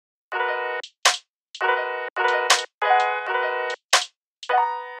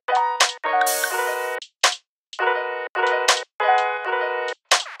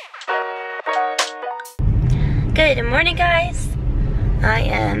Good morning, guys. I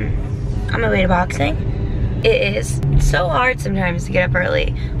am on my way to boxing. It is so hard sometimes to get up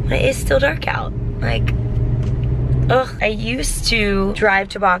early when it is still dark out. Like, ugh. I used to drive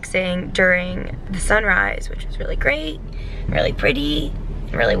to boxing during the sunrise, which was really great, really pretty,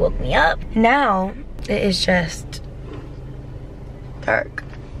 and really woke me up. Now, it is just dark.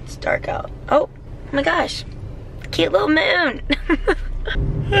 It's dark out. Oh my gosh, cute little moon.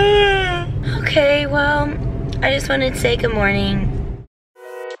 Okay, well, I just wanted to say good morning.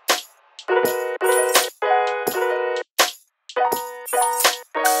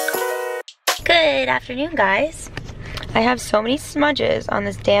 Good afternoon, guys. I have so many smudges on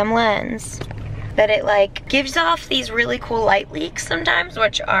this damn lens that it like gives off these really cool light leaks sometimes,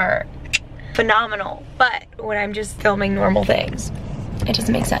 which are phenomenal. But when I'm just filming normal things, it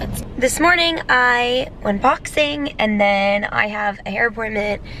doesn't make sense. This morning I went boxing, and then I have a hair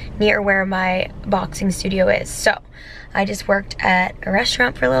appointment near where my boxing studio is. So I just worked at a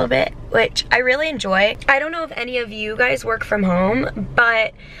restaurant for a little bit, which I really enjoy. I don't know if any of you guys work from home,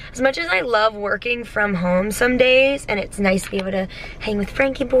 but as much as I love working from home some days, and it's nice to be able to hang with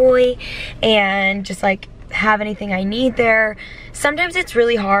Frankie boy and just like have anything I need there, sometimes it's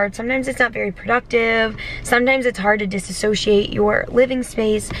really hard. Sometimes it's not very productive. Sometimes it's hard to disassociate your living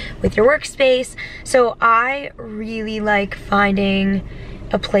space with your workspace. So I really like finding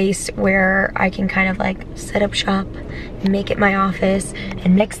a place where I can kind of like set up shop, make it my office,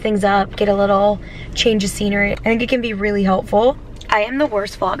 and mix things up, get a little change of scenery. I think it can be really helpful. I am the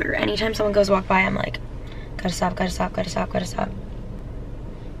worst vlogger. Anytime someone goes walk by, I'm like, gotta stop, gotta stop, gotta stop, gotta stop.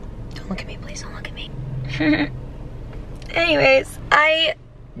 Don't look at me, please, don't look at me. Anyways, I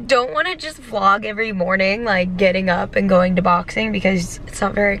don't want to just vlog every morning, like getting up and going to boxing, because it's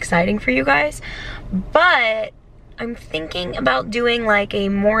not very exciting for you guys. But I'm thinking about doing like a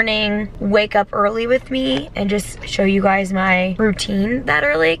morning wake up early with me and just show you guys my routine that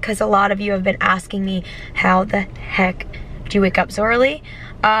early, because a lot of you have been asking me how the heck do you wake up so early.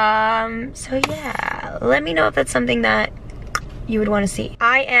 So yeah, let me know if that's something that you would want to see.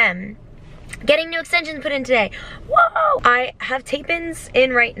 I am getting new extensions put in today. Whoa! I have tape-ins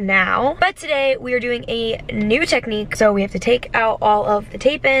in right now, but today we are doing a new technique. So we have to take out all of the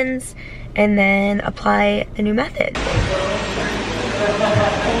tape-ins and then apply the new method. Say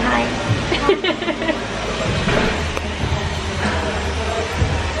hi.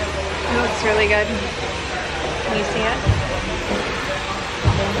 It looks really good. Can you see it?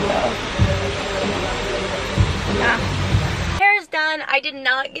 Yeah. Done. I did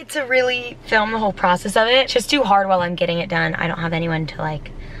not get to really film the whole process of it. It's just too hard while I'm getting it done. I don't have anyone to like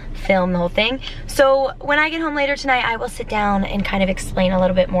film the whole thing. So when I get home later tonight, I will sit down and kind of explain a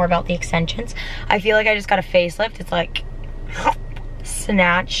little bit more about the extensions. I feel like I just got a facelift. It's like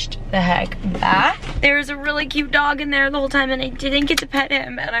snatched the heck back. There's a really cute dog in there the whole time, and I didn't get to pet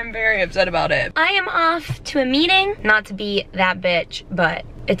him, and I'm very upset about it. I am off to a meeting, not to be that bitch, but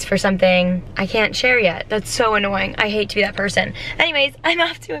it's for something I can't share yet. That's so annoying. I hate to be that person. Anyways, I'm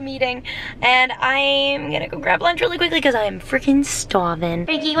off to a meeting, and I'm gonna go grab lunch really quickly because I am freaking starving.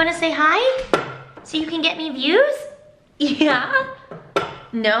 Frankie, you wanna say hi? So you can get me views? Yeah?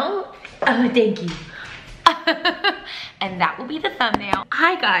 No? Oh, thank you. And that will be the thumbnail.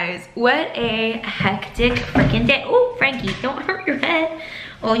 Hi guys, what a hectic freaking day. Oh, Frankie, don't hurt your head.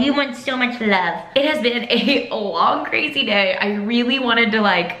 Oh, you want so much love. It has been a long, crazy day. I really wanted to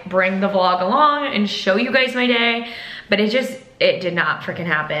like bring the vlog along and show you guys my day, but it did not freaking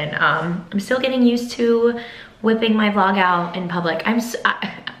happen. I'm still getting used to whipping my vlog out in public. I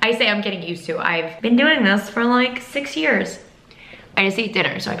say I'm getting used to. I've been doing this for like 6 years. I just ate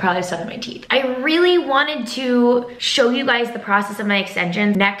dinner, so I probably still have my teeth. I really wanted to show you guys the process of my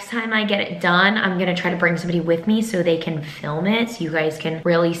extensions. Next time I get it done, I'm gonna try to bring somebody with me so they can film it, so you guys can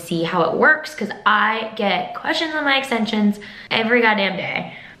really see how it works, because I get questions on my extensions every goddamn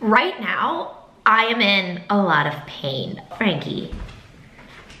day. Right now, I am in a lot of pain. Frankie.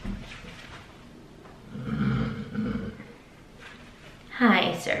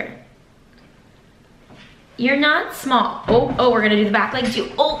 Hi, sir. You're not small. Oh, we're gonna do the back leg too.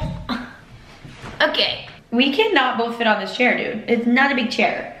 Oh, okay. We cannot both fit on this chair, dude. It's not a big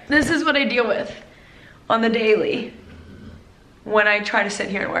chair. This is what I deal with on the daily when I try to sit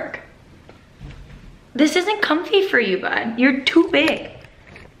here and work. This isn't comfy for you, bud. You're too big.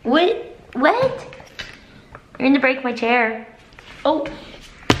 What? You're gonna break my chair. Oh,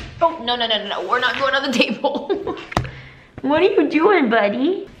 no. We're not going on the table. What are you doing,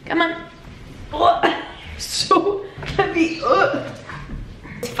 buddy? Come on. Oh. So heavy. Ugh.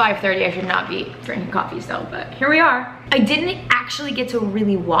 It's 5:30, I should not be drinking coffee still, but here we are. I didn't actually get to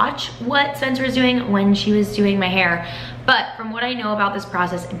really watch what Spencer was doing when she was doing my hair, but from what I know about this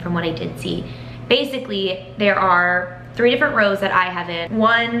process and from what I did see, basically there are 3 different rows that I have in.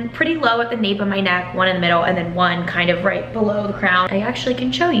 One pretty low at the nape of my neck, one in the middle, and then one kind of right below the crown. I actually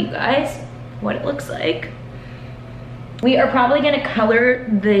can show you guys what it looks like. We are probably gonna color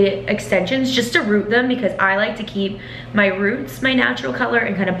the extensions just to root them because I like to keep my roots my natural color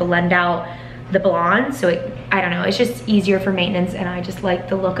and kind of blend out the blonde. So I don't know, it's just easier for maintenance and I just like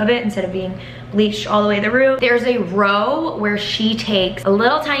the look of it instead of being bleached all the way to the root. There's a row where she takes a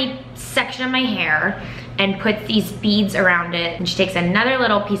little tiny section of my hair and puts these beads around it, and she takes another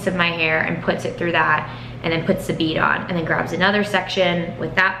little piece of my hair and puts it through that, and then puts the bead on, and then grabs another section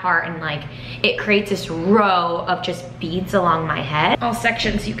with that part, and like it creates this row of just beads along my head. All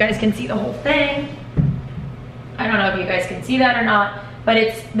sections so you guys can see the whole thing. I don't know if you guys can see that or not, but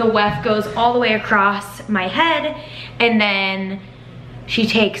it's the weft goes all the way across my head, and then she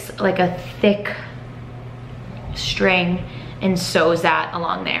takes like a thick string and sews that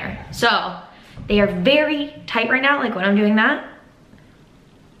along there. So they are very tight right now, like when I'm doing that.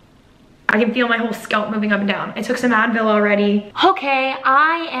 I can feel my whole scalp moving up and down. I took some Advil already. Okay,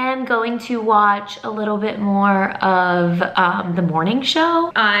 I am going to watch a little bit more of the morning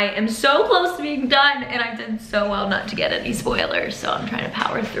show. I am so close to being done and I did so well not to get any spoilers, so I'm trying to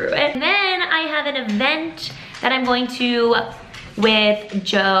power through it. And then I have an event that I'm going to with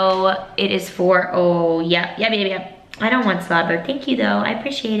Joe. It is for, oh yeah, baby. I don't want slobber, thank you though, I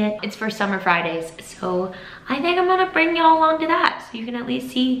appreciate it. It's for Summer Fridays, so I think I'm gonna bring y'all along to that so you can at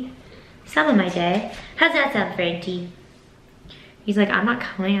least see some of my day. How's that sound, Frankie? He's like, I'm not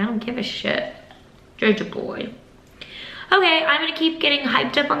coming, I don't give a shit. Judge a boy. Okay, I'm gonna keep getting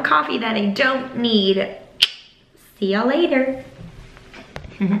hyped up on coffee that I don't need. See y'all later.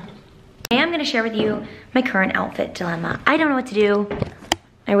 Today I'm gonna share with you my current outfit dilemma. I don't know what to do.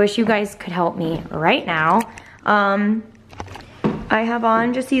 I wish you guys could help me right now. I have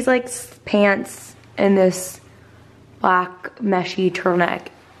on just these like pants and this black meshy turtleneck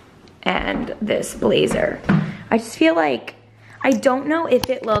and this blazer. I just feel like, I don't know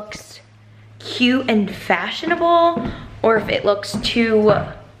if it looks cute and fashionable or if it looks too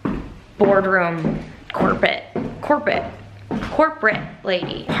boardroom corporate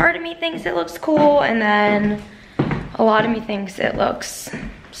lady. Part of me thinks it looks cool and then a lot of me thinks it looks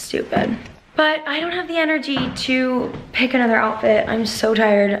stupid. But I don't have the energy to pick another outfit. I'm so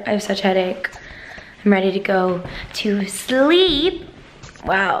tired, I have such a headache. I'm ready to go to sleep.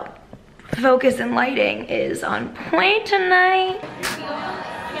 Wow, focus and lighting is on point tonight.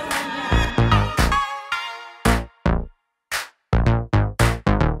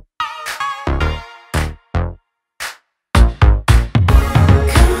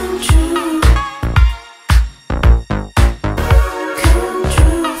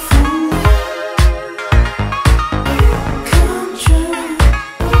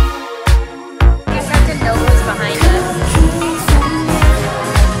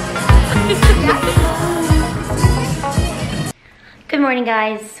 Good morning,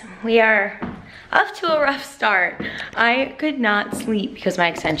 guys. We are off to a rough start. I could not sleep because my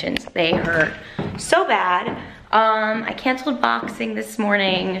extensions, they hurt so bad. I canceled boxing this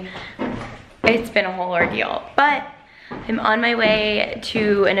morning. It's been a whole ordeal, but I'm on my way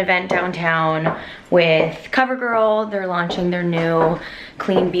to an event downtown with CoverGirl. They're launching their new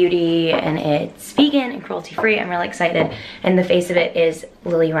clean beauty and it's vegan and cruelty free. I'm really excited. And the face of it is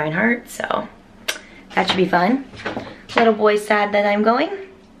Lili Reinhart, so that should be fun. Little boy's sad that I'm going.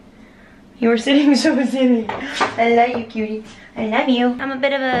 You were sitting so silly. I love you, cutie. I love you. I'm a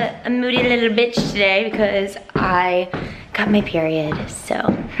bit of a moody little bitch today because I got my period, so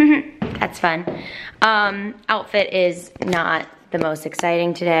that's fun. Outfit is not the most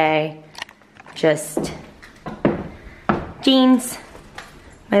exciting today. Just jeans,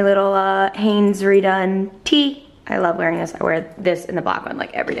 my little Hanes redone tee. I love wearing this. I wear this in the black one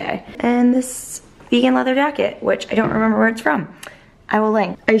like every day. And this vegan leather jacket, which I don't remember where it's from. I will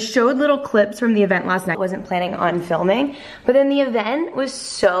link. I showed little clips from the event last night. I wasn't planning on filming, but then the event was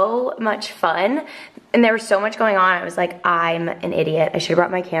so much fun and there was so much going on. I was like, I'm an idiot. I should have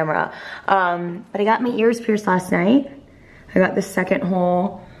brought my camera. But I got my ears pierced last night. I got the second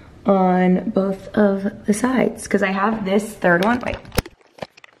hole on both of the sides because I have this third one. Wait.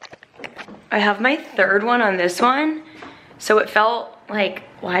 I have my third one on this one. So it felt like,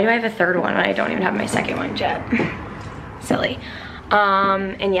 why do I have a third one when I don't even have my second one yet? Silly.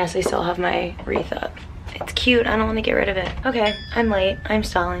 And yes, I still have my wreath up. It's cute, I don't want to get rid of it. Okay, I'm late, I'm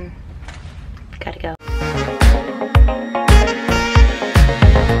stalling. Gotta go.